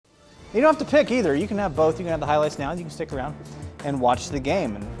You don't have to pick either. You can have both. You can have the highlights now. You can stick around and watch the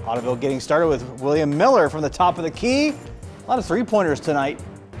game. And Ottoville getting started with William Miller from the top of the key. A lot of three-pointers tonight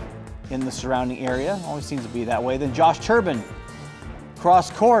in the surrounding area. Always seems to be that way. Then Josh Turbin, cross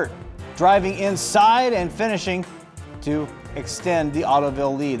court, driving inside and finishing to extend the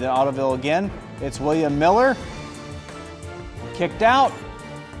Ottoville lead. Then Ottoville again. It's William Miller. Kicked out.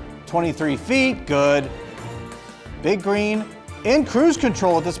 23 feet. Good. Big Green in cruise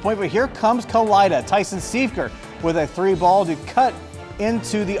control at this point, but here comes Kalida. Tyson Siefker with a three ball to cut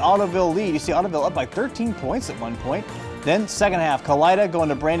into the Ottoville lead. You see Ottoville up by 13 points at one point. Then second half, Kalida going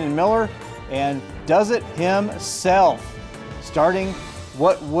to Brandon Miller and does it himself, starting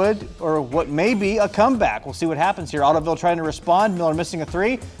what may be a comeback. We'll see what happens here. Ottoville trying to respond. Miller missing a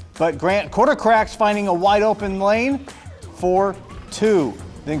three, but Grant quarter cracks, finding a wide open lane for two.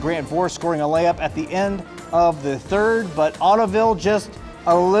 Then Grant Bohr scoring a layup at the end of the third, but Ottoville just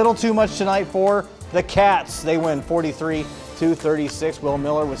a little too much tonight for the Cats. They win 43-36. Will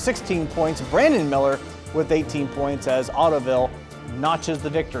Miller with 16 points, Brandon Miller with 18 points as Ottoville notches the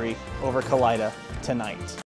victory over Kalida tonight.